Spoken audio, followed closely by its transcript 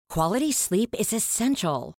Quality sleep is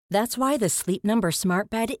essential. That's why the Sleep Number Smart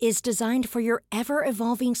Bed is designed for your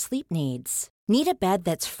ever-evolving sleep needs. Need a bed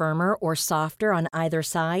that's firmer or softer on either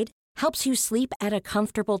side? Helps you sleep at a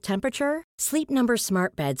comfortable temperature? Sleep Number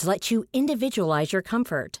Smart Beds let you individualize your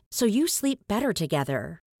comfort, so you sleep better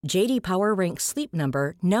together. J.D. Power ranks Sleep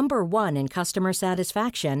Number number 1 in customer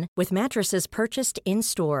satisfaction with mattresses purchased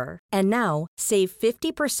in-store. And now, save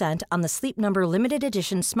 50% on the Sleep Number Limited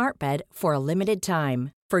Edition Smart Bed for a limited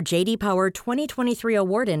time. For J.D. Power 2023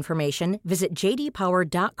 award information, visit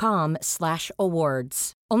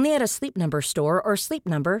jdpower.com/awards. Only at a Sleep Number store or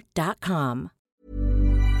sleepnumber.com.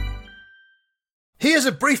 Here's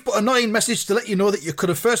a brief but annoying message to let you know that you could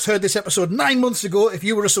have first heard this episode 9 months ago if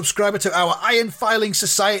you were a subscriber to our Iron Filing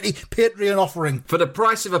Society Patreon offering. For the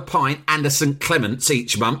price of a pint and a St Clement's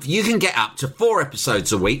each month, you can get up to 4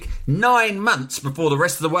 episodes a week, 9 months before the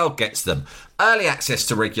rest of the world gets them. Early access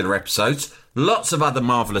to regular episodes, lots of other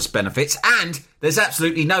marvellous benefits, and there's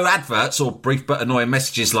absolutely no adverts or brief but annoying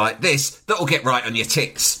messages like this that'll get right on your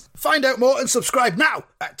tits. Find out more and subscribe now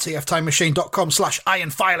at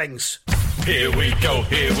tftimemachine.com/ironfilings. Here we go,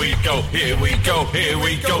 here we go, here we go, here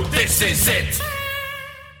we go, this is it!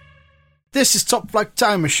 This is Top Flight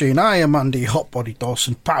Time Machine. I am Andy Hotbody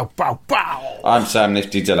Dawson. Pow, pow, pow! I'm Sam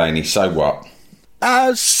Nifty Delaney, so what?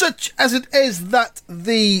 Such as it is that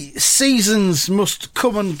the seasons must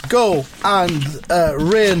come and go, and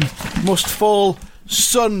rain must fall,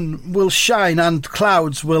 sun will shine, and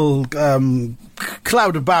clouds will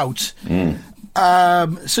cloud about.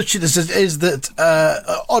 Such as it is that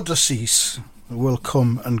Odysseys will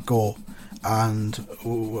come and go, and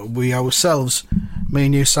we ourselves, me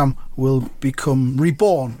and you, Sam, will become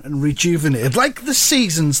reborn and rejuvenated, like the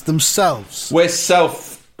seasons themselves. We're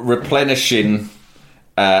self-replenishing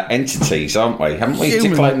entities, aren't we? Haven't we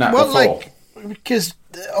declared that before? Because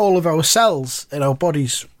all of our cells in our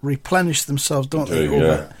bodies replenish themselves, don't they?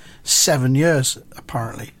 Over 7 years,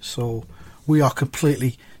 apparently. So we are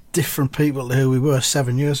completely different people to who we were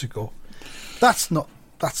 7 years ago. That's not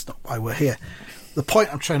why we're here. The point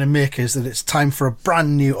I'm trying to make is that it's time for a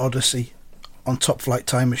brand new Odyssey on Top Flight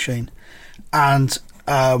Time Machine, and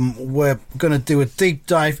we're going to do a deep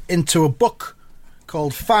dive into a book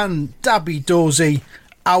called Fan Dabby Dozy,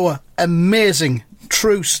 Our Amazing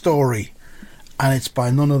True Story, and it's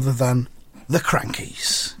by none other than the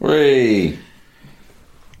Krankies. Whee!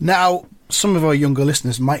 Now, some of our younger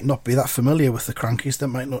listeners might not be that familiar with the Krankies. They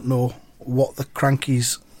might not know what the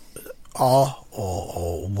Krankies are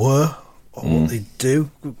or were or what they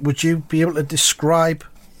do. Would you be able to describe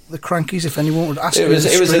the Krankies if anyone would ask you?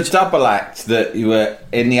 It was a double act that you were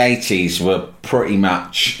in the 80s were pretty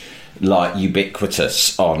much like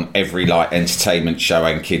ubiquitous on every like entertainment show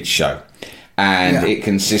and kids show. And it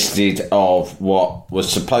consisted of what was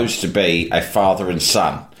supposed to be a father and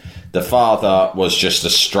son. The father was just a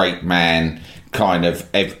straight man, kind of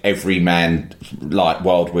everyman, like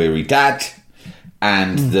world-weary dad.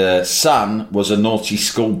 And the son was a naughty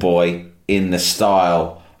schoolboy in the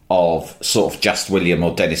style of sort of Just William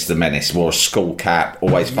or Dennis the Menace. Wore a school cap,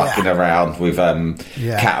 always fucking around with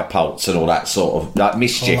catapults and all that sort of like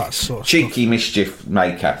mischief, cheeky mischief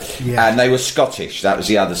maker. Yeah. And they were Scottish. That was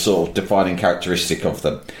the other sort of defining characteristic of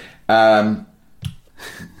them.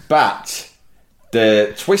 But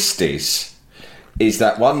the twist is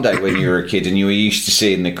that one day when you were a kid and you were used to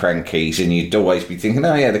seeing the Krankies, and you'd always be thinking,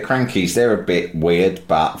 oh yeah, the Krankies, they're a bit weird,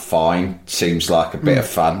 but fine. Seems like a bit of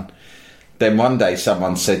fun. Then one day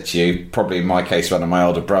someone said to you, probably in my case one of my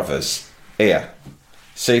older brothers, here,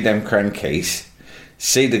 see them Krankies?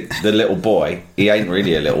 See the little boy? He ain't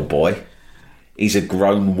really a little boy. He's a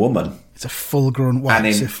grown woman. It's a full-grown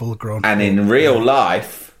woman. And in real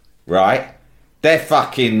life, right, they're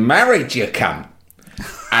fucking married, you cunt.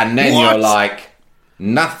 And then you're like,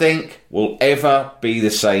 nothing will ever be the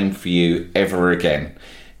same for you ever again.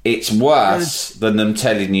 It's worse than them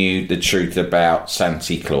telling you the truth about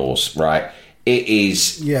Santa Claus, right? It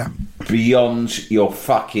is beyond your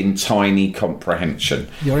fucking tiny comprehension.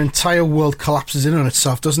 Your entire world collapses in on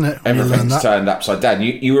itself, doesn't it? Everything's turned upside down.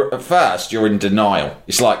 You at first, you're in denial.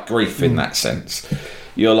 It's like grief in that sense.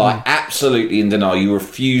 You're like absolutely in denial. You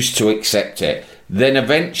refuse to accept it. Then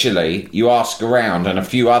eventually you ask around, and a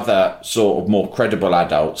few other sort of more credible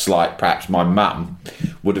adults, like perhaps my mum,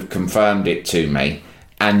 would have confirmed it to me.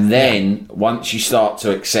 And then once you start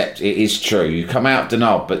to accept it is true, you come out of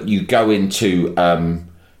denial, but you go into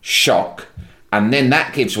shock, and then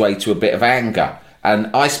that gives way to a bit of anger.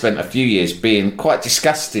 And I spent a few years being quite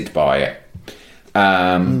disgusted by it.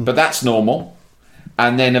 But that's normal.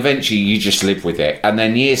 And then eventually you just live with it. And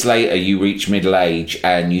then years later you reach middle age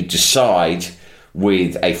and you decide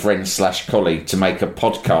with a friend / colleague to make a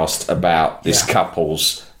podcast about this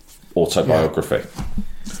couple's autobiography.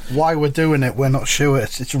 Why we're doing it, we're not sure.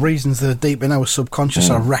 It's reasons that are deep in our subconscious,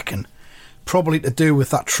 I reckon. Probably to do with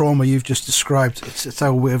that trauma you've just described. It's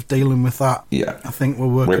our way of dealing with that. Yeah. I think we're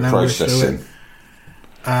working our way through it.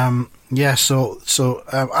 I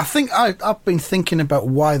think I've been thinking about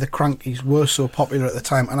why the Krankies were so popular at the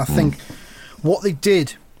time, and I think what they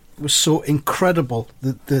did was so incredible.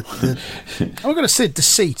 I'm not going to say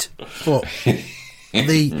deceit, but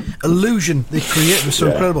the illusion they created was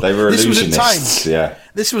so incredible. They were illusionists.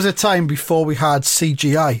 This was a time before we had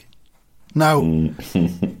CGI. Now,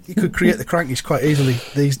 you could create the Krankies quite easily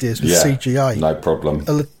these days with CGI. No problem.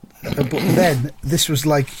 But then, this was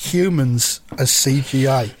like humans as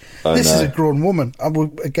CGI. This is a grown woman.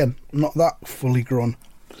 Again, not that fully grown.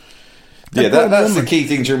 That's the key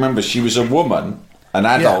thing to remember. She was a woman, an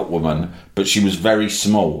adult woman, but she was very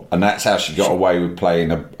small, and that's how she got away with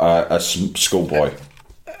playing a schoolboy.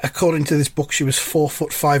 According to this book, she was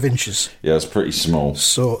 4'5". Yeah, it's pretty small.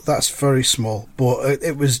 So that's very small. But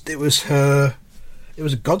it was a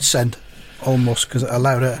godsend almost, because it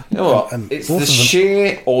allowed her. You know what? It's the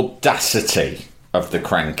sheer audacity of the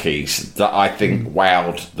Krankies that I think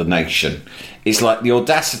wowed the nation. It's like the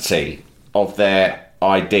audacity of their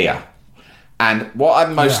idea. And what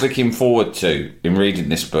I'm most looking forward to in reading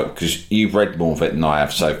this book, because you've read more of it than I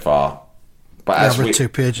have so far, but I've read 2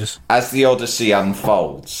 pages. As the Odyssey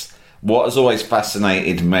unfolds, what has always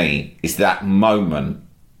fascinated me is that moment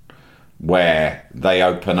where they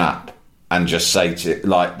open up and just say to,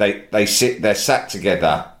 like, they're sat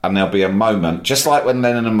together, and there'll be a moment, just like when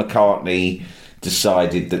Lennon and McCartney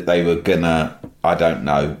decided that they were gonna, I don't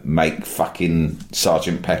know, make fucking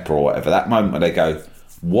Sergeant Pepper or whatever. That moment where they go,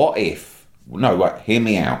 what if? No, wait, hear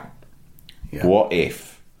me out. Yeah. What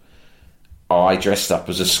if I dressed up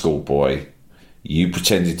as a schoolboy, you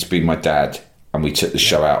pretended to be my dad, and we took the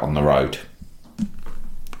show out on the road?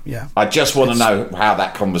 Yeah. I just want to know how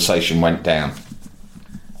that conversation went down.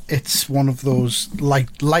 It's one of those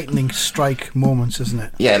lightning strike moments, isn't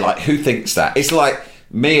it? Yeah, like, who thinks that? It's like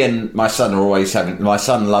me and my son are always having... My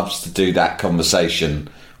son loves to do that conversation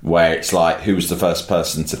where it's like, who was the first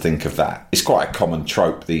person to think of that? It's quite a common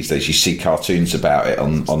trope these days. You see cartoons about it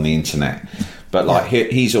on the internet. But like,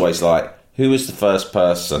 he's always like, who was the first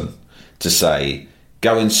person to say,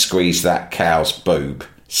 go and squeeze that cow's boob,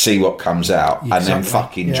 see what comes out, and then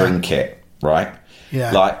fucking drink it, right?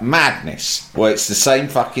 Yeah. Like, madness. Well, it's the same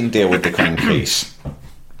fucking deal with the Krankies.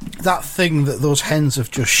 That thing that those hens have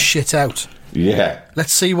just shit out. Yeah.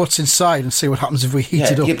 Let's see what's inside and see what happens if we heat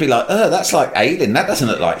it up. You'd be like, oh, that's like alien. That doesn't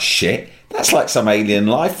look like shit. That's like some alien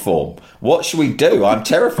life form. What should we do? I'm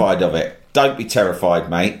terrified of it. Don't be terrified,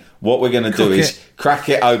 mate. What we're going to do is crack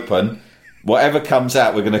it open. Whatever comes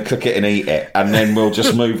out, we're going to cook it and eat it. And then we'll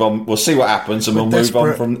just move on. We'll see what happens, and we'll move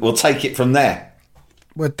on we'll take it from there.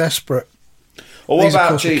 We're desperate. Or what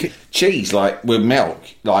about cheese, like with milk?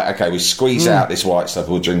 Like, okay, we squeeze out this white stuff,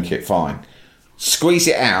 we'll drink it, fine. Squeeze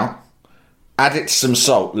it out, add it to some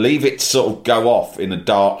salt, leave it to sort of go off in a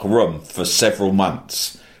dark room for several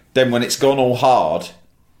months. Then when it's gone all hard,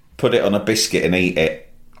 put it on a biscuit and eat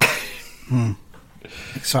it.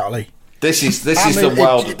 Exactly. This is the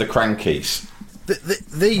world of the Krankies.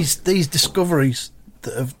 These discoveries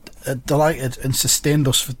that have delighted and sustained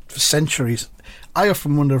us for centuries. I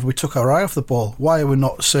often wonder if we took our eye off the ball. Why are we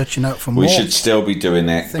not searching out for more? We should still be doing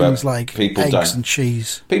it. Things like eggs and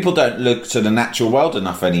cheese. People don't look to the natural world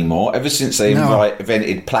enough anymore. Ever since they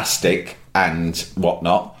invented plastic and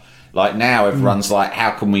whatnot, like now everyone's like,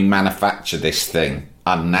 how can we manufacture this thing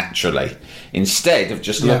unnaturally? Instead of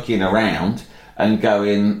just looking around and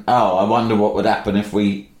going, oh, I wonder what would happen if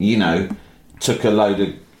we, took a load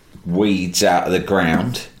of weeds out of the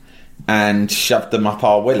ground and shoved them up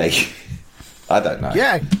our willy. I don't know.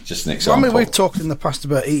 Yeah. Just an example. I mean, we've talked in the past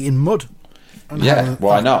about eating mud. Yeah,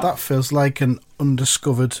 why not? That feels like an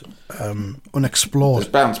undiscovered, unexplored.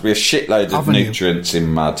 There's bound to be a shitload of nutrients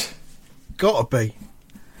in mud. Gotta be.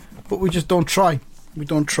 But we just don't try. We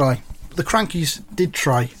don't try. The Krankies did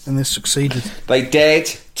try, and they succeeded. They dared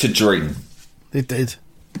to dream. They did.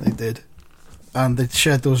 They did. And they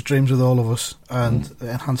shared those dreams with all of us, and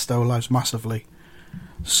enhanced our lives massively.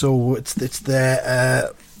 So it's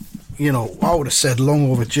their... I would have said long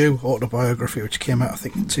overdue autobiography, which came out, I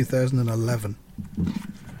think, in 2011.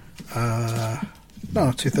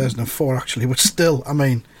 No, 2004, actually. But still, I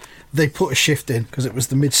mean, they put a shift in, because it was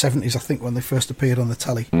the mid-70s, I think, when they first appeared on the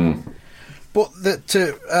telly. But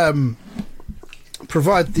to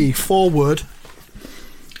provide the foreword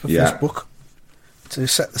of this book, to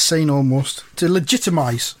set the scene almost, to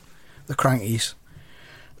legitimise the Krankies,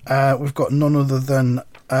 we've got none other than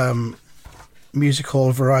music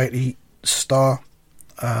hall variety star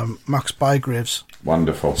Max Bygraves.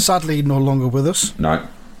 Wonderful. Sadly, no longer with us. No.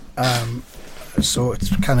 So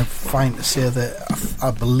it's kind of fine to say that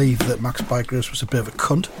I believe that Max Bygraves was a bit of a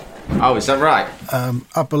cunt. Oh, is that right?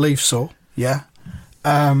 I believe so, yeah.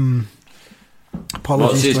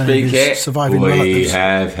 Apologies What's his to any big of his hit? surviving We relatives.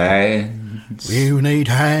 have hands. You need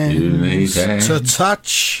hands, You need hands. to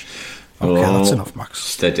touch. Okay, Oh, that's enough, Max.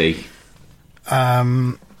 Steady.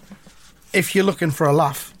 If you're looking for a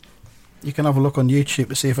laugh, you can have a look on YouTube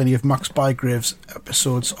to see if any of Max Bygraves'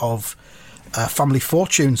 episodes of Family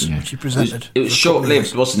Fortunes, which he presented. It was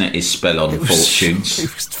short-lived, wasn't it, his spell on Fortunes? He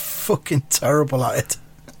was fucking terrible at it.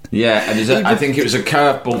 Yeah, and I think it was a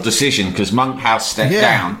curveball decision because Monkhouse stepped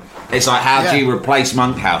down. It's like, how do you replace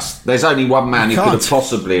Monkhouse? There's only one man who could have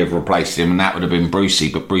possibly have replaced him, and that would have been Brucey,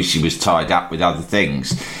 but Brucey was tied up with other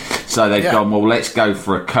things. So they've gone, well, let's go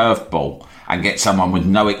for a curveball and get someone with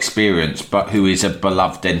no experience, but who is a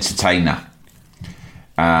beloved entertainer.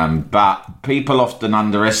 But people often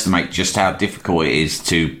underestimate just how difficult it is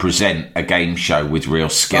to present a game show with real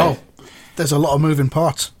skill. Oh, there's a lot of moving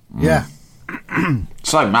parts. Yeah.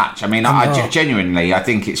 So much. I mean, I genuinely, I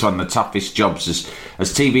think it's one of the toughest jobs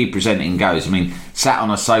as TV presenting goes. I mean, sat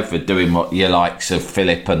on a sofa doing what your likes of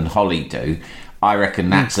Philip and Holly do, I reckon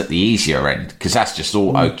that's at the easier end because that's just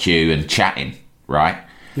auto cue and chatting, right?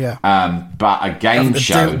 Yeah. But a game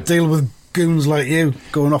show deal with goons like you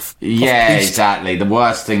going off. Yeah, off-piste. exactly. The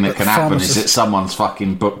worst thing that can happen is that someone's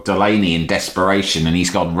fucking booked Delaney in desperation and he's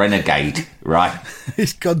gone renegade, right?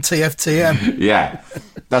 He's gone TFTM. Yeah,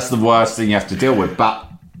 that's the worst thing you have to deal with. But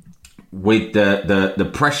with the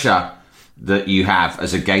pressure that you have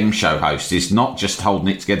as a game show host is not just holding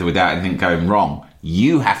it together without anything going wrong.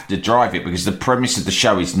 You have to drive it because the premise of the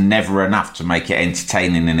show is never enough to make it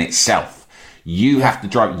entertaining in itself. You have to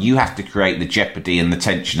drive. You have to create the jeopardy and the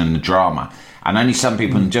tension and the drama, and only some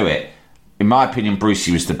people can do it. In my opinion,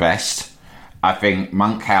 Brucey was the best. I think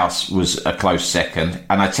Monkhouse was a close second,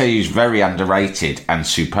 and I tell you, who's very underrated and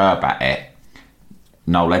superb at it.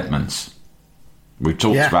 Noel Edmonds. We've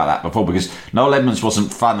talked about that before because Noel Edmonds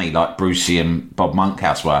wasn't funny like Brucey and Bob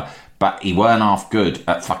Monkhouse were, but he weren't half good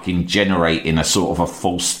at fucking generating a sort of a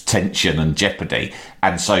false tension and jeopardy,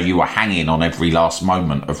 and so you were hanging on every last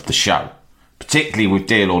moment of the show. Particularly with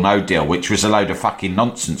Deal or No Deal, which was a load of fucking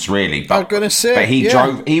nonsense, really. But, I was going to say, but he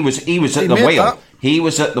drove. He was at the wheel. That. He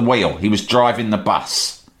was at the wheel. He was driving the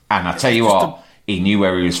bus, and I tell you what, he knew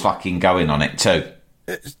where he was fucking going on it too.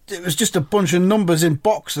 It was just a bunch of numbers in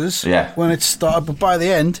boxes when it started, but by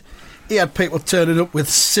the end, he had people turning up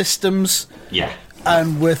with systems,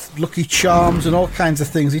 and with Lucky Charms and all kinds of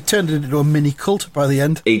things. He turned it into a mini cult by the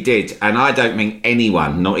end. He did, and I don't think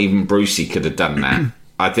anyone, not even Brucey, could have done that.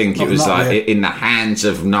 I think it was like in the hands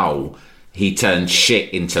of Noel, he turned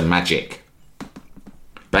shit into magic.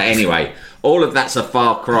 But anyway, all of that's a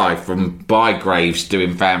far cry from Bygraves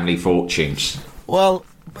doing Family Fortunes. Well,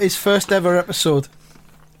 his first ever episode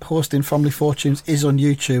hosting Family Fortunes is on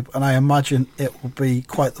YouTube, and I imagine it will be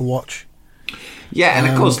quite the watch. Yeah, and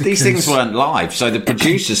of course, these things weren't live, so the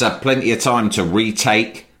producers had plenty of time to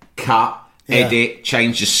retake, cut, edit,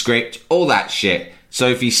 change the script, all that shit. So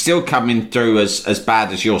if he's still coming through as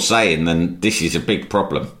bad as you're saying, then this is a big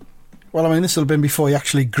problem. Well, I mean, this will have been before he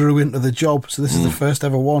actually grew into the job. So this is the first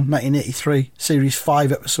ever one, 1983, Series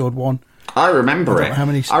 5, Episode 1. I remember it.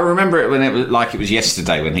 I remember it when it was like it was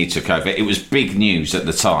yesterday when he took over. It was big news at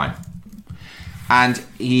the time. And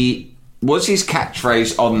was his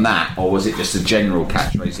catchphrase on that, or was it just a general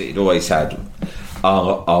catchphrase that he'd always had?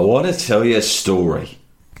 I want to tell you a story.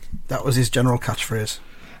 That was his general catchphrase.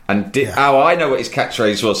 And I know what his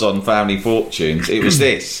catchphrase was on Family Fortunes. It was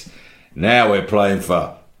this. Now we're playing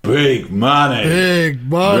for big money. Big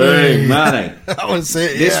money. Big money. That was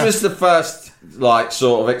it, This was the first,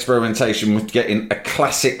 sort of experimentation with getting a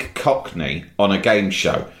classic Cockney on a game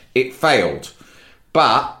show. It failed.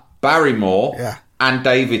 But Barrymore and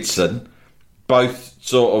Davidson both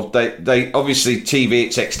sort of... They obviously, TV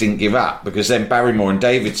execs didn't give up because then Barrymore and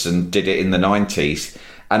Davidson did it in the 90s.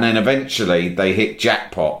 And then eventually they hit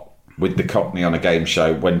jackpot with the Cockney on a game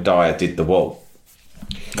show when Dyer did The Wall.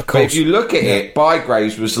 But if you look at it,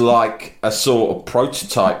 Bygraves was like a sort of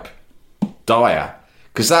prototype Dyer.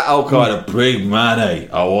 Because that old kind of big money,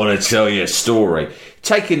 I want to tell you a story.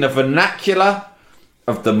 Taking the vernacular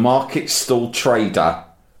of the market stall trader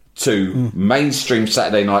to mainstream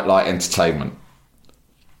Saturday Night Light entertainment.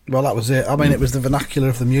 Well, that was it. I mean, it was the vernacular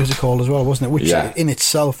of the music hall as well, wasn't it? Which in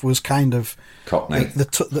itself was kind of... Cockney.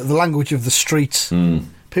 The language of the streets.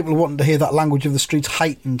 People wanted to hear that language of the streets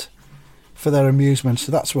heightened for their amusement,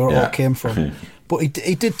 so that's where it all came from. But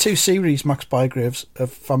he did 2 series, Max Bygraves,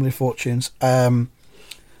 of Family Fortunes,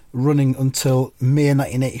 running until May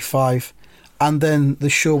 1985. And then the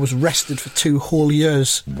show was rested for 2 whole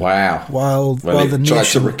years. Wow. While the tried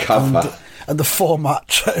nation to recover. And the format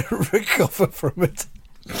tried to recover from it.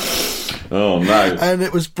 Oh, no. And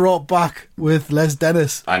it was brought back with Les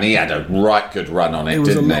Dennis. And he had a right good run on it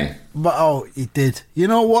didn't he? But, he did. You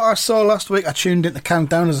know what I saw last week? I tuned into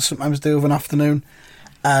Countdown, as I sometimes do, of an afternoon.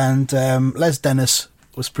 And Les Dennis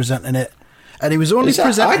was presenting it. And he was only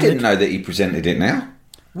presenting it... I didn't know that he presented it now.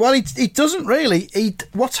 Well, he doesn't really.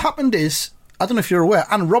 What's happened is... I don't know if you're aware,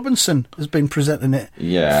 Anne Robinson has been presenting it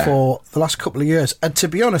for the last couple of years. And to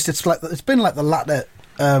be honest, it's been like the latter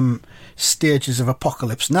stages of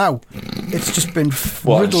Apocalypse Now. It's just been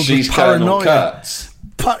riddled with paranoia.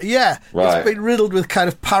 Right. It's been riddled with kind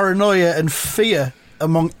of paranoia and fear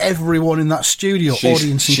among everyone in that studio,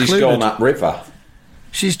 audience included. She's gone upriver.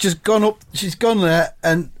 She's just gone up. She's gone there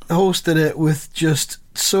and hosted it with just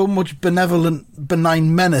so much benevolent,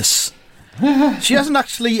 benign menace. She hasn't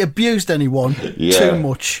actually abused anyone too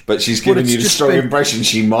much. But she's given you the strong impression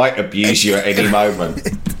she might abuse you at any moment.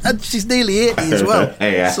 And she's nearly 80 as well.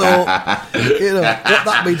 Yeah. So, what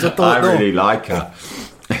that means, I don't know. I really like her.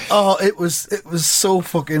 Oh, it was so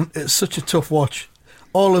fucking... It's such a tough watch.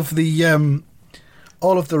 All of the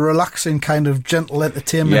relaxing kind of gentle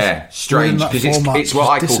entertainment. Yeah, strange, because it's what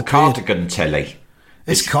I call cardigan telly.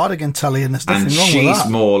 It's cardigan telly, and there's nothing wrong with that. And she's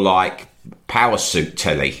more like power suit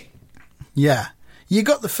telly. Yeah. You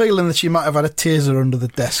got the feeling that she might have had a taser under the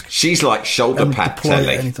desk. She's like shoulder pad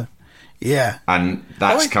telly. Yeah. And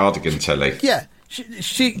that's cardigan telly. Yeah.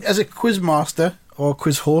 She as a quiz master or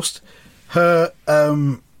quiz host, her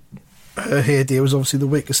heyday was obviously The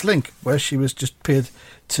Weakest Link, where she was just paid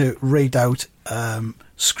to read out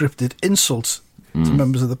scripted insults to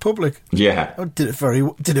members of the public. Yeah. Did it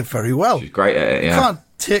very well. She's great at it, yeah. You can't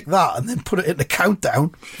take that and then put it in the Countdown,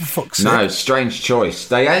 for fuck's sake. No, strange choice.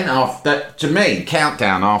 They ain't after... To me,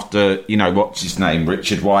 Countdown, after, what's his name,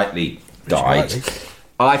 Richard Whiteley died,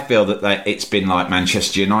 I feel that it's been like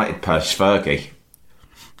Manchester United post Fergie.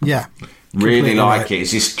 Yeah. Really like it.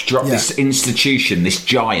 It's this institution, this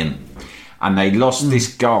giant. And they lost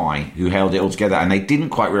this guy who held it all together, and they didn't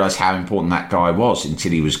quite realise how important that guy was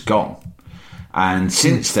until he was gone. And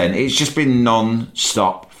since then, it's just been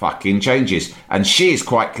non-stop fucking changes. And she is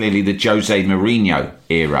quite clearly the Jose Mourinho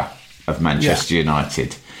era of Manchester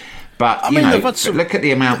United. But, look at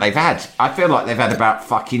the amount they've had. I feel like they've had about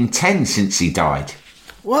fucking 10 since he died.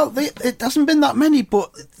 Well, it hasn't been that many,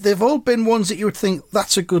 but they've all been ones that you would think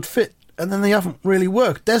that's a good fit, and then they haven't really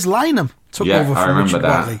worked. Des Lynam took over from Richard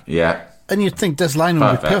Whiteley. Yeah. And you'd think Des Lynam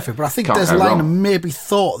would be perfect, but I think Des Lynam maybe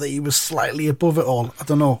thought that he was slightly above it all. I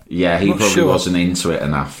don't know. Yeah, he probably wasn't into it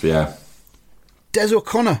enough, yeah. Des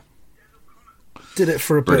O'Connor did it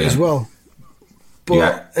for a bit as well.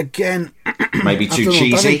 But again... Maybe too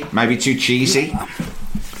cheesy? Maybe too cheesy?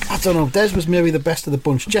 I don't know. Des was maybe the best of the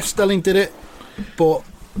bunch. Jeff Stelling did it, but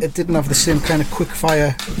it didn't have the same kind of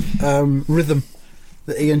quick-fire rhythm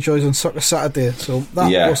that he enjoys on Soccer Saturday, so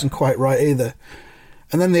that wasn't quite right either.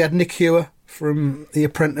 And then they had Nick Hewer from The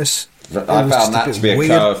Apprentice. I found that to be a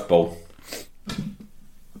curveball.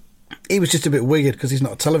 He was just a bit weird because he's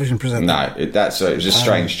not a television presenter. No, it was a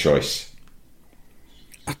strange choice.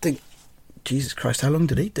 I think, Jesus Christ, how long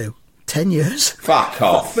did he do? 10 years? Fuck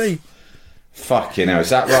off. Fuck me. Fucking hell, is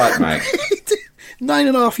that right, mate?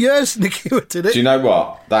 9.5 years Nick Hewer did it. Do you know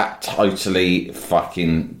what? That totally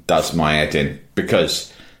fucking does my head in.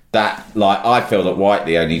 Because... I feel that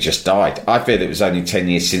Whiteley only just died. I feel it was only 10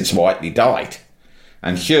 years since Whiteley died.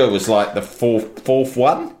 And Hewer was like the fourth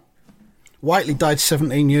one? Whiteley died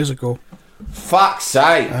 17 years ago. Fuck's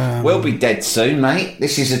sake. We'll be dead soon, mate.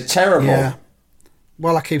 This is a terrible... Yeah.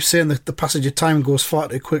 Well, I keep saying that the passage of time goes far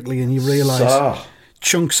too quickly, and you realise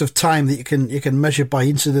chunks of time that you can measure by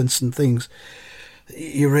incidents and things.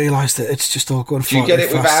 You realise that it's just all going far too fast. Do you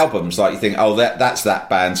get it with albums? Like you think, that's that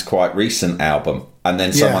band's quite recent album. And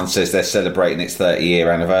then someone says they're celebrating its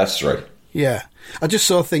 30-year anniversary. Yeah. I just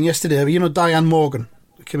saw a thing yesterday. Diane Morgan,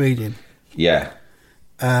 the comedian. Yeah.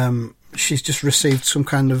 She's just received some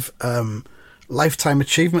kind of Lifetime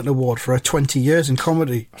Achievement Award for her 20 years in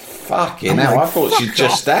comedy. Fucking hell. I thought she'd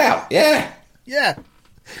just out. Yeah. Yeah.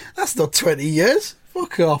 That's not 20 years.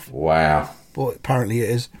 Fuck off. Wow. But apparently it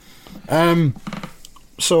is.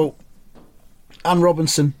 So, Anne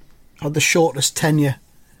Robinson had the shortest tenure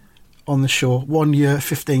on the show. 1 year,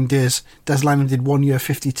 15 days. Des Lynam did 1 year,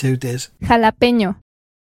 52 days. Jalapeño.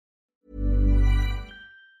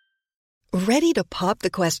 Ready to pop the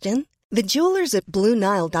question? The jewelers at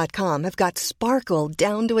BlueNile.com have got sparkle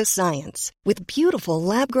down to a science with beautiful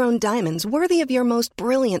lab-grown diamonds worthy of your most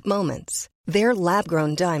brilliant moments. Their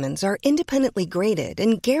lab-grown diamonds are independently graded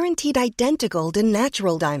and guaranteed identical to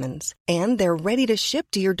natural diamonds, and they're ready to ship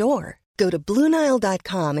to your door. Go to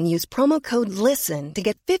BlueNile.com and use promo code LISTEN to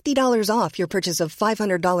get $50 off your purchase of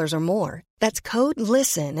 $500 or more. That's code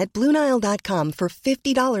LISTEN at BlueNile.com for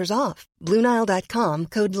 $50 off. BlueNile.com,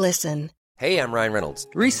 code LISTEN. Hey, I'm Ryan Reynolds.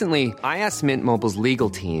 Recently, I asked Mint Mobile's legal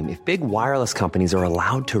team if big wireless companies are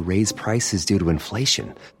allowed to raise prices due to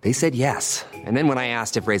inflation. They said yes. And then when I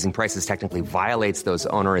asked if raising prices technically violates those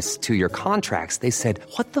onerous two-year contracts, they said,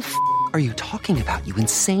 "What the f*** are you talking about, you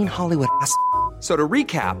insane Hollywood ass?" So to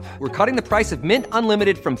recap, we're cutting the price of Mint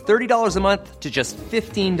Unlimited from $30 a month to just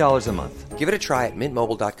 $15 a month. Give it a try at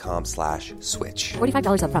mintmobile.com/switch.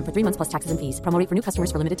 $45 up front for 3 months plus taxes and fees. Promo rate for new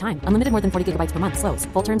customers for limited time. Unlimited more than 40 gigabytes per month. Slows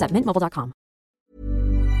full terms at mintmobile.com.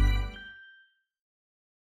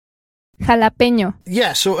 Jalapeño.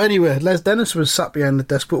 Yeah, so anyway, Les Dennis was sat behind the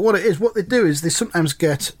desk, but what they do is they sometimes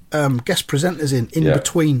get guest presenters in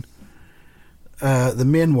between the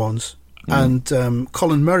main ones, and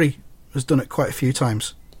Colin Murray has done it quite a few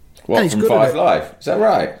times. What, from Five Live? Is that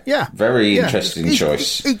right? Yeah. Very interesting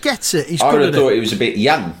choice. He gets it. He's I good would at have thought it. he was a bit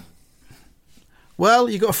young. Well,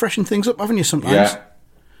 you got to freshen things up, haven't you, sometimes?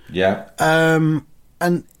 Yeah.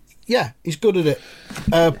 And yeah, he's good at it.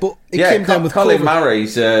 But he came down with Colin COVID.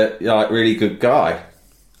 Murray's a really good guy.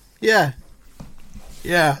 Yeah.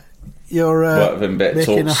 You're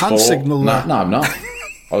making a hand signal there. No, I'm not.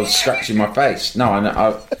 I was scratching my face.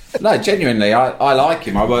 No, genuinely, I like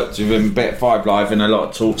him. I worked with him a bit at Five Live and a lot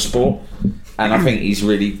of Talk Sport, and I think he's a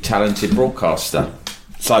really talented broadcaster.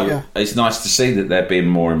 So it's nice to see that they're being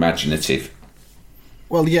more imaginative.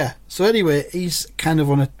 Well, yeah. So anyway, he's kind of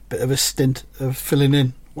on a bit of a stint of filling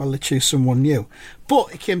in while they choose someone new.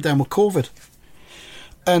 But he came down with COVID.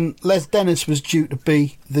 And Les Dennis was due to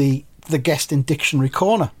be the guest in Dictionary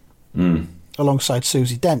Corner. Alongside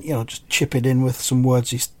Susie Dent, just chipping in with some words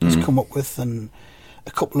he's come up with and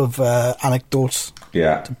a couple of anecdotes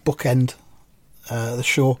to bookend the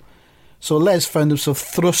show. So Les found himself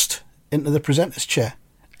thrust into the presenter's chair,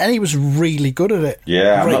 and he was really good at it.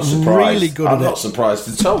 Yeah, I'm not surprised. Really good I'm not surprised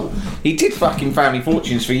at all. He did fucking Family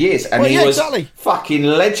Fortunes for years, and he was fucking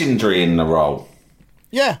legendary in the role.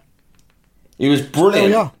 Yeah. He was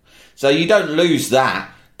brilliant. Yeah. So you don't lose that.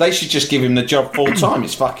 They should just give him the job full time.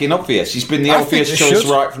 It's fucking obvious. He's been the obvious choice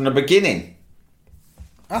right from the beginning.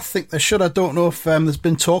 I think they should. I don't know if there's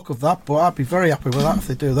been talk of that, but I'd be very happy with that if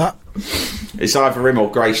they do that. It's either him or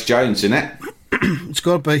Grace Jones, isn't it? It's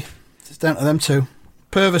got to be. It's down to them two.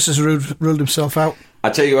 Purvis has ruled himself out. I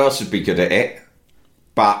tell you who else would be good at it,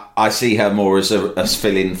 but I see her more as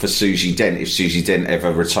fill-in for Susie Dent if Susie Dent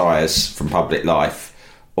ever retires from public life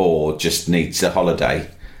or just needs a holiday.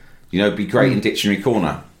 It'd be great in Dictionary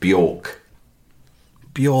Corner. Bjork.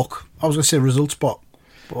 I was going to say Result Spot.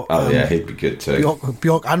 But, he'd be good too.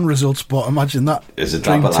 Bjork and Result Spot, imagine that. As a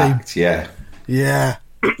double act, yeah. Yeah.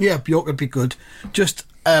 Yeah, Bjork would be good. Just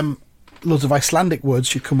loads of Icelandic words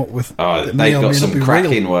she'd come up with. Oh, they've got some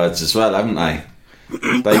cracking words as well, haven't they?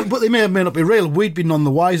 But they may or may not be real. We'd be none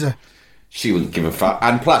the wiser. She wouldn't give a fuck.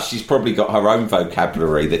 And plus, she's probably got her own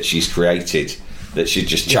vocabulary that she's created that she'd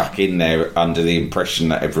just chuck in there under the impression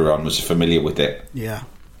that everyone was familiar with it. Yeah.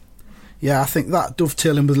 Yeah, I think that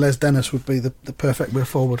dovetailing with Les Dennis would be the perfect way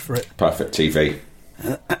forward for it. Perfect TV.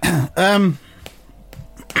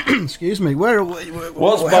 Excuse me.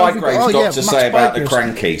 What's Bygraves got to say about the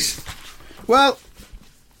Krankies? Well,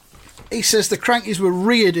 he says the Krankies were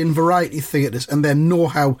reared in variety theatres and their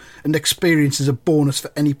know-how and experience is a bonus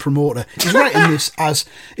for any promoter. He's writing this as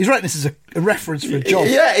a reference for a job.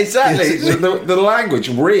 Yeah, exactly. The language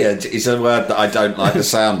 "reared" is a word that I don't like the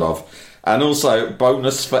sound of. And also,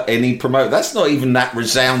 bonus for any promoter. That's not even that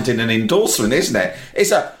resounding an endorsement, isn't it?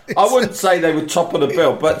 I wouldn't say they were top of the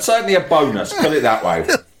bill, but certainly a bonus, put it that way.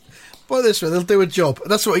 Put it this way, they'll do a job.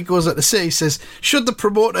 That's what he goes out to say. He says, should the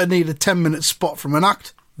promoter need a 10-minute spot from an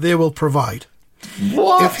act, they will provide.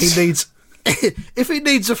 What? If he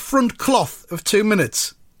needs a front cloth of 2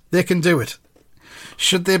 minutes, they can do it.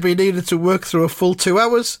 Should they be needed to work through a full 2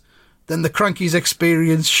 hours, then the Krankies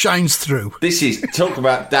experience shines through. This is, talk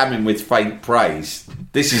about damning with faint praise.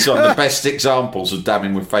 This is one of the best examples of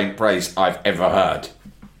damning with faint praise I've ever heard.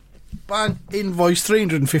 Bang, invoice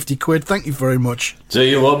 £350, thank you very much. Do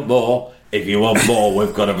you want more? If you want more,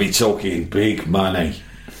 we've got to be talking big money.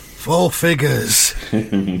 4 figures.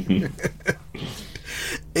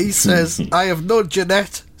 He says, I have known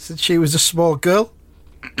Jeanette since she was a small girl.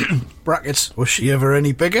 Brackets, was she ever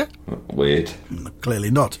any bigger? Weird.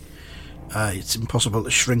 Clearly not. It's impossible to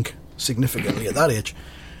shrink significantly at that age.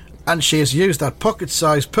 And she has used that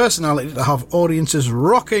pocket-sized personality to have audiences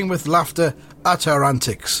rocking with laughter at her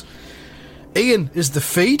antics. Ian is the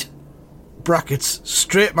feed, brackets,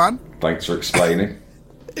 straight man. Thanks for explaining.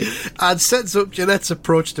 And sets up Jeanette's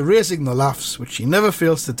approach to raising the laughs, which she never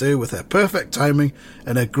fails to do with her perfect timing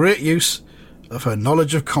and her great use of her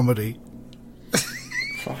knowledge of comedy.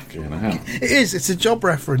 Fucking hell. It is, it's a job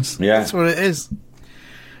reference. Yeah. That's what it is.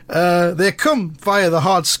 They come via the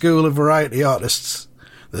hard school of variety artists,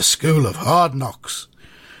 the school of hard knocks.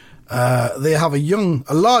 They have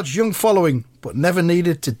a large young following, but never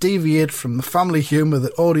needed to deviate from the family humour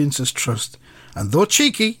that audiences trust. And though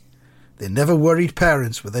cheeky, they never worried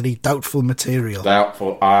parents with any doubtful material.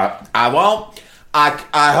 Doubtful. I won't.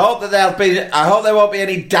 I hope that I hope there won't be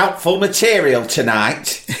any doubtful material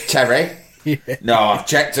tonight, Terry. Yeah. No, I've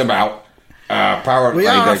checked them out. Apparently, We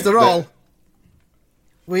are,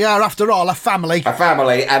 after all, a family. A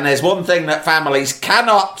family, and there's one thing that families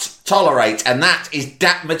cannot tolerate, and that is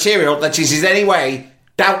material that is in any way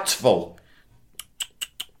doubtful.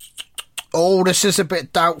 Oh, this is a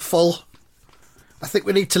bit doubtful. I think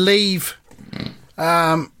we need to leave.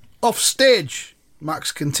 Off stage,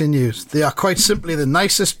 Max continues. They are quite simply the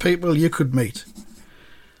nicest people you could meet.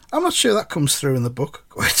 I'm not sure that comes through in the book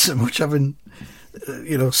quite so much, having,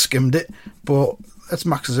 skimmed it. But that's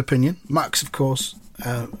Max's opinion. Max, of course,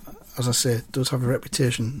 as I say, does have a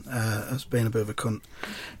reputation as being a bit of a cunt.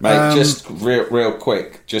 Mate, just real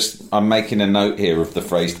quick, I'm making a note here of the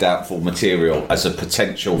phrase doubtful material as a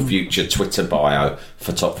potential future Twitter bio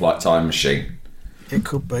for Top Flight Time Machine. It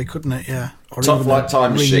could be, couldn't it? Yeah. Or Top Flight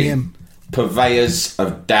Time Machine, purveyors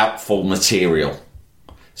of doubtful material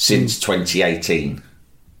since 2018.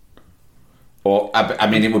 Or, I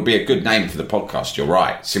mean, it would be a good name for the podcast, you're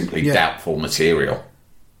right. Simply doubtful material.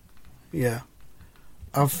 Yeah.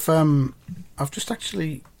 I've just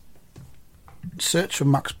actually searched for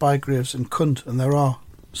Max Bygraves and cunt, and there are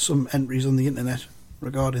some entries on the internet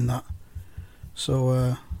regarding that.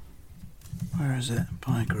 So, where is it?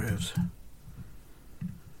 Bygraves.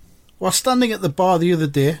 While standing at the bar the other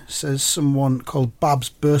day, says someone called Babs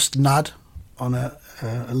Burst Nad on a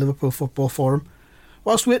Liverpool football forum.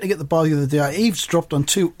 Whilst waiting at the bar the other day, I eavesdropped on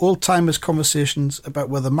two old-timers' conversations about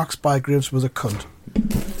whether Max Bygraves was a cunt.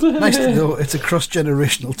 Nice to know it's a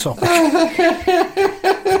cross-generational topic.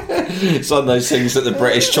 It's on those things that the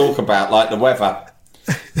British talk about, like the weather.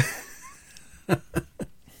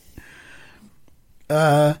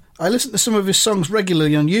 I listen to some of his songs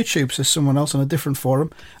regularly on YouTube, says someone else on a different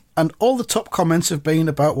forum, and all the top comments have been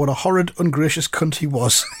about what a horrid, ungracious cunt he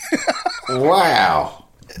was. Wow.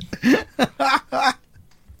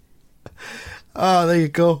 Oh, there you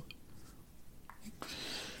go.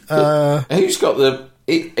 Who's got the...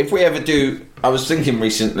 If we ever do... I was thinking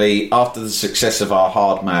recently, after the success of our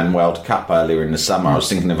Hardman World Cup earlier in the summer, I was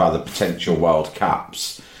thinking of other potential World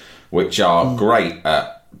Cups, which are great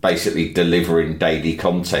at basically delivering daily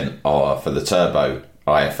content for the Turbo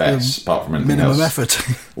IFS, apart from anything minimum else. effort.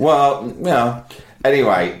 Well, yeah.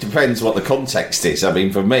 Anyway, depends what the context is. I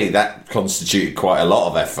mean, for me, that constituted quite a lot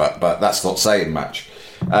of effort, but that's not saying much.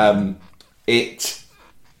 But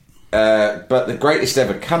the greatest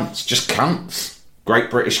ever cunts, just cunts.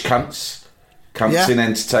 Great British cunts. Cunts in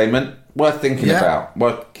entertainment. Worth thinking about.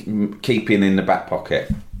 Worth keeping in the back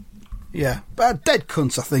pocket. Yeah. But dead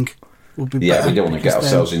cunts, I think, would be better. Yeah, we don't want to get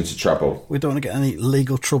ourselves into trouble. We don't want to get any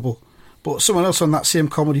legal trouble. But someone else on that same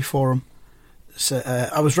comedy forum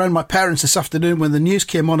said, I was round my parents this afternoon when the news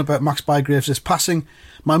came on about Max Bygraves' passing.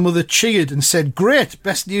 My mother cheered and said, "Great,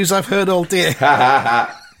 best news I've heard all day."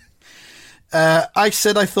 I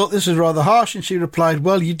said I thought this was rather harsh, and she replied,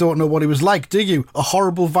 "Well, you don't know what he was like, do you? A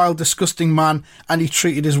horrible, vile, disgusting man, and he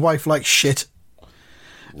treated his wife like shit."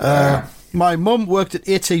 Wow. My mum worked at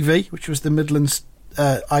ATV, which was the Midlands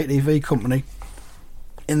ITV company,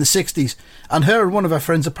 in the 60s, and her and one of her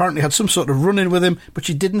friends apparently had some sort of run-in with him, but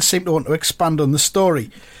she didn't seem to want to expand on the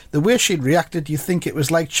story. The way she'd reacted, you think it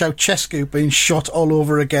was like Ceausescu being shot all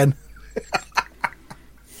over again.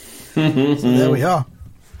 So there we are.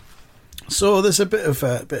 So there's a bit of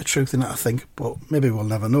truth in that, I think, but maybe we'll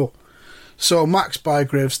never know. So Max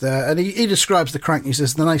Bygraves there, and he describes the Krankies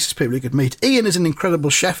as the nicest people he could meet. Ian is an incredible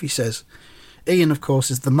chef, he says. Ian, of course,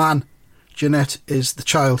 is the man. Jeanette is the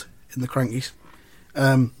child in the Krankies.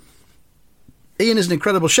 Ian is an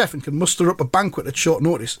incredible chef and can muster up a banquet at short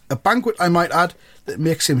notice. A banquet, I might add, that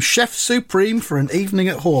makes him chef supreme for an evening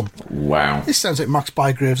at home. Wow. This sounds like Max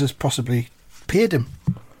Bygraves has possibly paid him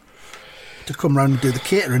to come round and do the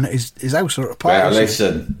catering at his house or at a party. Now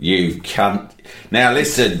listen, you cunt. Now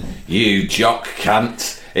listen, you jock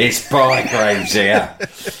cunt. It's pie creams here.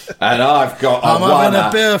 And I've got I'm having a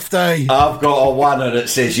birthday. I've got a oneer that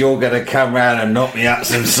says you're going to come round and knock me up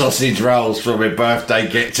some sausage rolls for my birthday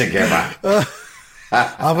get-together.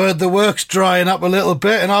 I've heard the work's drying up a little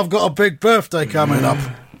bit and I've got a big birthday coming up.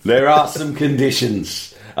 There are some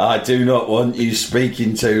conditions. I do not want you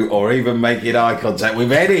speaking to or even making eye contact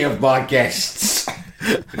with any of my guests.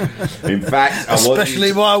 In fact,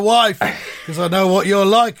 especially my wife, because I know what you're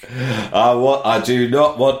like. I do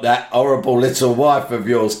not want that horrible little wife of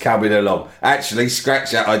yours coming along. Actually, scratch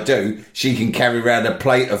that, I do. She can carry around a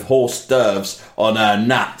plate of horse nerves on her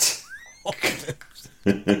nut.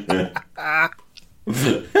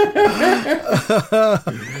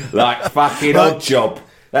 Like fucking odd job.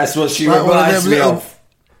 That's what she reminds me of.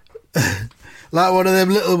 Like one of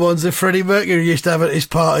them little ones that Freddie Mercury used to have at his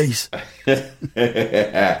parties. But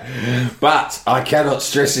I cannot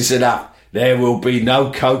stress this enough. There will be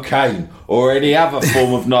no cocaine or any other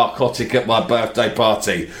form of narcotic at my birthday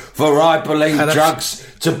party, for I believe drugs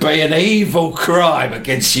to be an evil crime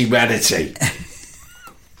against humanity.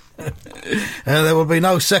 And there will be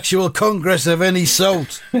no sexual congress of any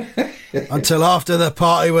sort until after the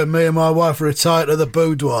party when me and my wife retire to the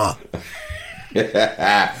boudoir.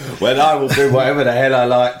 Well, I will do whatever the hell I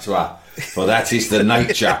like to her, for that is the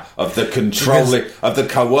nature of the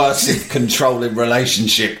coercive controlling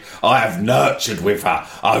relationship I have nurtured with her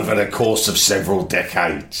over the course of several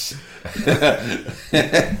decades.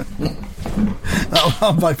 That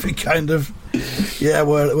might be kind of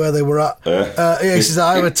where they were at. He says,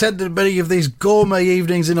 I have attended many of these gourmet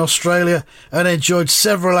evenings in Australia and enjoyed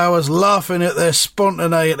several hours laughing at their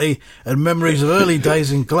spontaneity and memories of early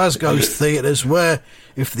days in Glasgow's theatres where,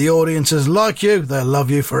 if the audience is like you, they'll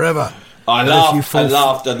love you forever. I laughed and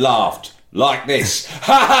laughed and laughed like this.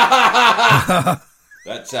 That's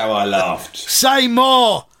how I laughed. Say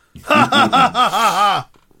more.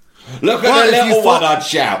 Look at the little one, I'd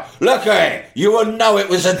shout. Look at it. You would know it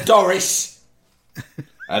was a Doris.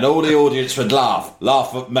 And all the audience would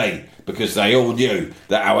laugh at me, because they all knew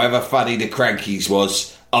that however funny the Krankies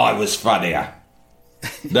was, I was funnier.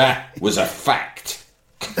 That was a fact.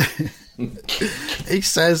 He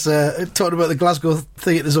says, talking about the Glasgow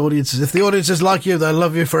Theatre's audiences, if the audience is like you, they'll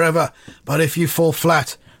love you forever. But if you fall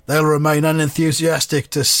flat, they'll remain unenthusiastic,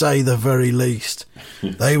 to say the very least.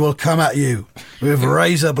 They will come at you with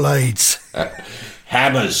razor blades.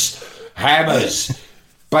 Hammers,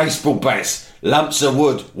 baseball bats, lumps of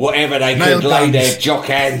wood, whatever they could lay their jock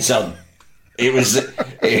hands on. It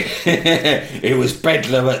was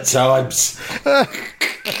bedlam at times.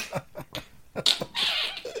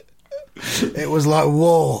 It was like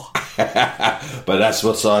war. But that's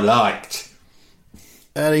what I liked.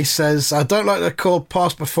 And he says, I don't like to call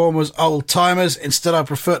past performers old-timers. Instead, I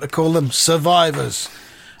prefer to call them survivors.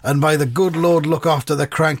 And may the good Lord look after the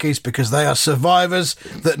Krankies, because they are survivors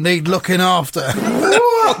that need looking after.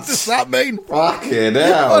 What does that mean? Fucking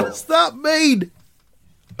hell. What does that mean?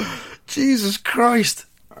 Jesus Christ.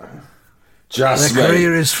 Just me.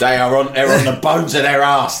 They're on the bones of their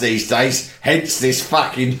arse these days. Hence this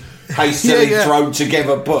fucking hastily thrown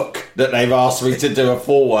together book that they've asked me to do a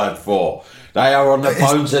foreword for. They are on the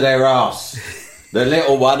bones of their arse. The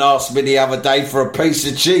little one asked me the other day for a piece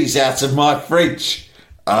of cheese out of my fridge.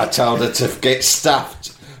 I told her to get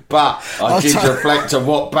stuffed, but I did reflect on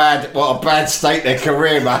what a bad state their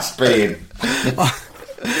career must be in.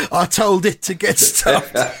 I told it to get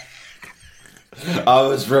stuffed. I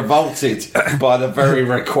was revolted by the very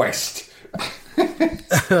request.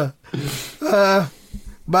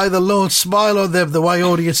 May the Lord smile on them the way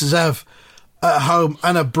audiences have at home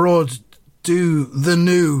and abroad. Do the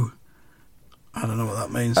new. I don't know what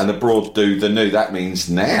that means. And abroad do the new. That means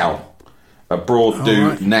now. Abroad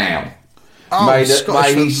do now. Oh, may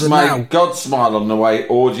God smile on the way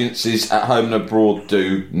audiences at home and abroad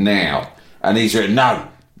do now. And he's written, no,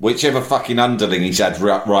 whichever fucking underling he's had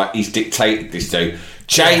he's dictated this to.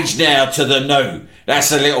 Change now to the new.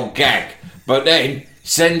 That's a little gag. But then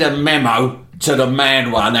send a memo to the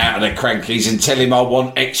man one out of the Krankies and tell him I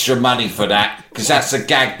want extra money for that, because that's a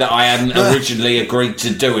gag that I hadn't originally agreed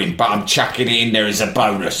to doing, but I'm chucking it in there as a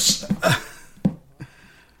bonus.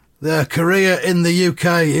 Their career in the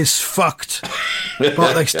UK is fucked,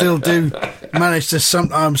 but they still do manage to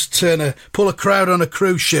sometimes pull a crowd on a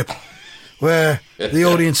cruise ship where the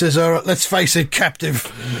audiences are, let's face it,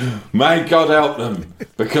 captive. May God help them,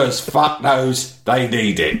 because fuck knows they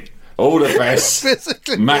need it. All the best,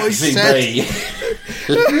 Maxie B.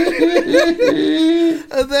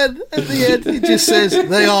 And then at the end he just says,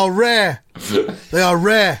 they are rare,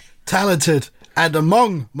 talented, and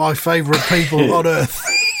among my favourite people on earth.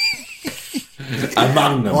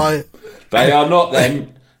 Among them. They are not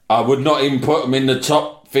them. I would not even put them in the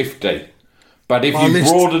top 50. But if My you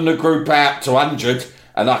list. broaden the group out to 100,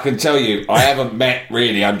 and I can tell you, I haven't met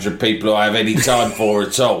really 100 people who I have any time for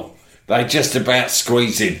at all. They just about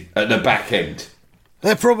squeeze in at the back end.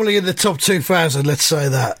 They're probably in the top 2,000, let's say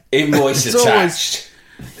that. Invoice It's attached.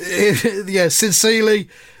 Yeah, sincerely,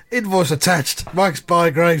 invoice attached. Mike's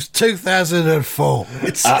Bygraves, 2004.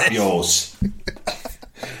 It's Up yours.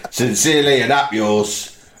 Sincerely and up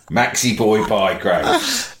yours, Maxi Boy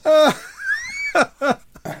Bygraves.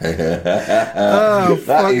 That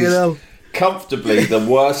fucking is hell. comfortably the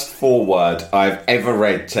worst foreword I've ever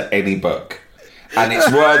read to any book. And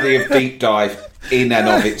it's worthy of deep dive in and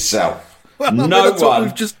of itself. Well, I mean, no that's what one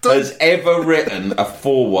we've just done. has ever written a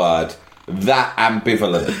foreword that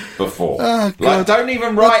ambivalent before. Oh, like, God. don't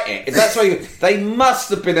even write it. If that's why they must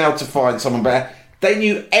have been able to find someone better. They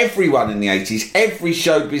knew everyone in the 80s, every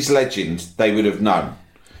showbiz legend they would have known.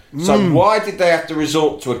 So why did they have to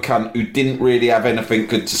resort to a cunt who didn't really have anything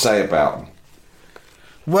good to say about them?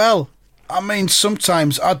 Well, I mean,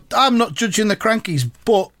 sometimes, I'm not judging the Krankies,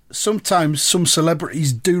 but sometimes some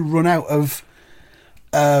celebrities do run out of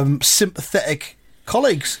sympathetic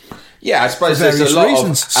colleagues. Yeah, I suppose For there's a various lot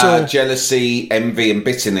reasons, of so- jealousy, envy and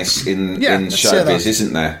bitterness in let's say showbiz, that.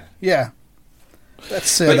 isn't there? Yeah.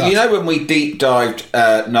 Let's say But that. you know when we deep dived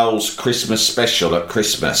Noel's Christmas special at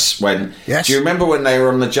Christmas, Yes. do you remember when they were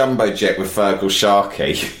on the jumbo jet with Fergal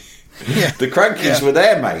Sharkey? Yeah. The Krankies Yeah. were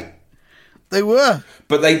there, mate. They were.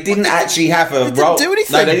 But they didn't actually have a didn't role. do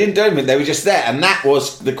anything. No, they didn't do anything. They were just there, and that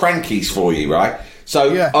was the Krankies for you, right?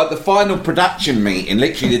 So Yeah. at the final production meeting,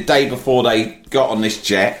 literally the day before they got on this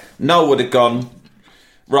jet, Noel would have gone,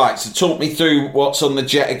 right, so talk me through what's on the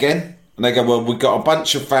jet again. And they go, well, we've got a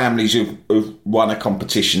bunch of families who've won a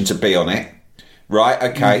competition to be on it. Right,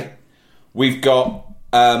 okay. We've got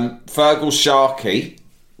Fergal Sharkey,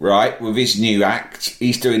 right, with his new act.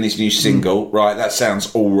 He's doing his new single. Right, that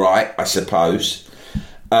sounds all right, I suppose.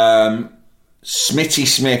 Smitty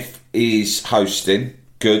Smith is hosting.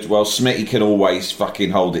 Good. Well, Smitty can always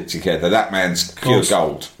fucking hold it together. That man's pure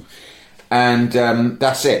gold. And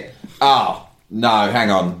that's it. No, hang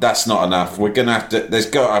on. That's not enough. We're going to have to... There's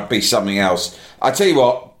got to be something else. I tell you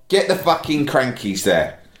what, get the fucking Krankies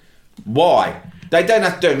there. Why? They don't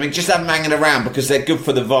have to do anything. Just have them hanging around because they're good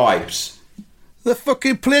for the vibes. The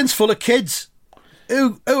fucking plane's full of kids.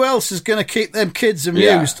 Who else is going to keep them kids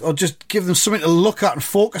amused or just give them something to look at and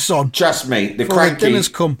focus on? Trust me, the Before the dinners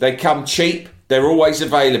Krankies, come. they come cheap, they're always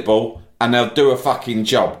available, and they'll do a fucking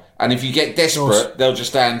job. And if you get desperate, they'll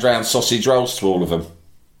just hand round sausage rolls to all of them.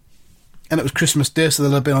 And it was Christmas Day, so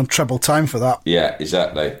they'll have been on treble time for that. Yeah,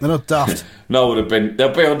 exactly. They're not daft. No, would have been.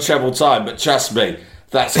 They'll be on treble time, but trust me,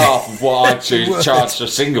 that's half of what I choose charge for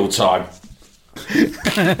single time.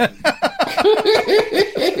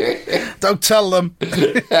 Don't tell them.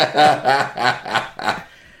 This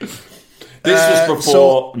was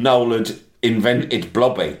before Noel had invented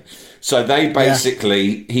Blobby. So they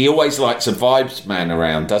basically, he always likes a vibes man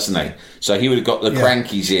around, doesn't he? So he would have got the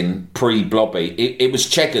Krankies in pre-Blobby. It was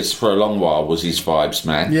Checkers for a long while was his vibes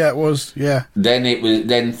man. Yeah, it was. Yeah.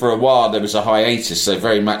 Then for a while there was a hiatus. So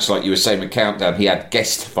very much like you were saying with Countdown, he had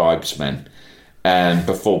guest vibes men.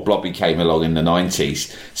 Before Blobby came along in the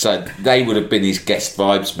 90s. So they would have been his guest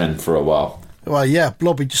vibesmen for a while. Well, yeah,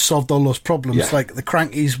 Blobby just solved all those problems. Yeah. Like the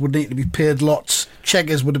Krankies would need to be paid lots.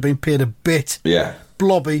 Cheggers would have been paid a bit. Yeah.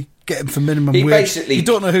 Blobby, get him for minimum He wage. basically- You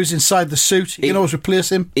don't know who's inside the suit. You can always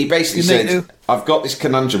replace him. He basically You need said, to. I've got this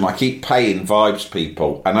conundrum. I keep paying vibes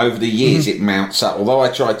people, and over the years it mounts up. Although I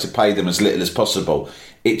tried to pay them as little as possible,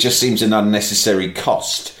 it just seems an unnecessary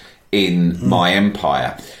cost in my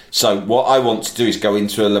empire. So what I want to do is go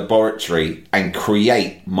into a laboratory and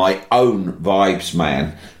create my own vibes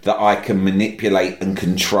man that I can manipulate and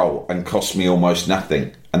control and cost me almost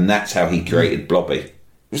nothing. And that's how he created Blobby. It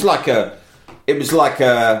was like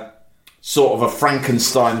a sort of a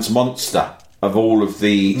Frankenstein's monster of all of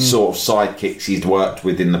the sort of sidekicks he'd worked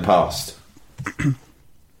with in the past.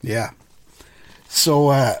 Yeah. So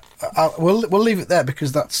we'll leave it there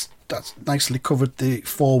because that's nicely covered the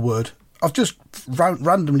foreword. I've just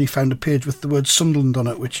randomly found a page with the word Sunderland on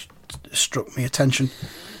it, which struck me attention,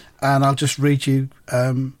 and I'll just read you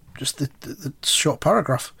just the short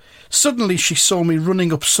paragraph. Suddenly she saw me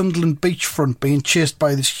running up Sunderland beachfront being chased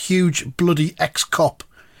by this huge bloody ex-cop.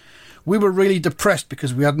 We were really depressed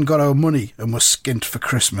because we hadn't got our money and were skint for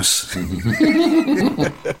Christmas.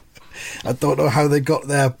 I don't know how they got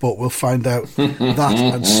there, but we'll find out that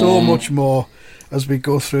and so much more as we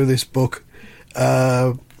go through this book,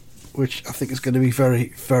 which I think is going to be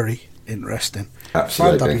very, very interesting.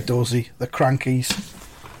 Absolutely. Find Abby Dozy, the Krankies,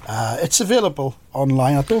 It's available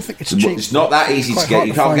online. I don't think it's cheap. It's not that easy to get.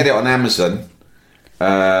 You can't get it on Amazon.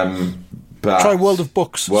 But try World of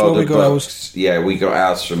Books. World of Books. Yeah, we got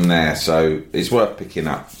ours from there, so it's worth picking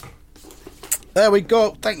up. There we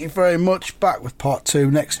go. Thank you very much. Back with part 2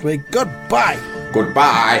 next week. Goodbye.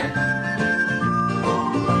 Goodbye.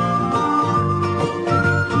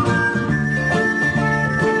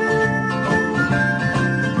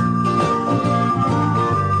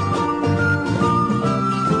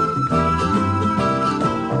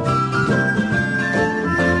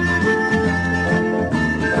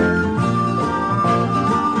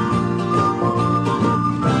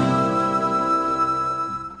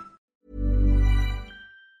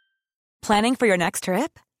 Planning for your next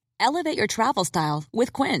trip? Elevate your travel style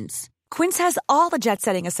with Quince. Quince has all the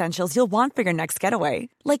jet-setting essentials you'll want for your next getaway,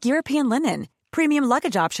 like European linen, premium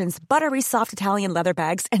luggage options, buttery soft Italian leather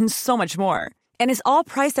bags, and so much more. And is all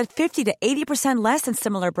priced at 50 to 80% less than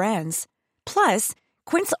similar brands. Plus,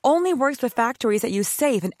 Quince only works with factories that use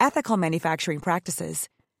safe and ethical manufacturing practices.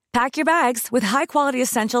 Pack your bags with high-quality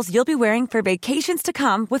essentials you'll be wearing for vacations to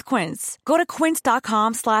come with Quince. Go to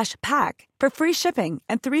quince.com/pack for free shipping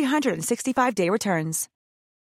and 365-day returns.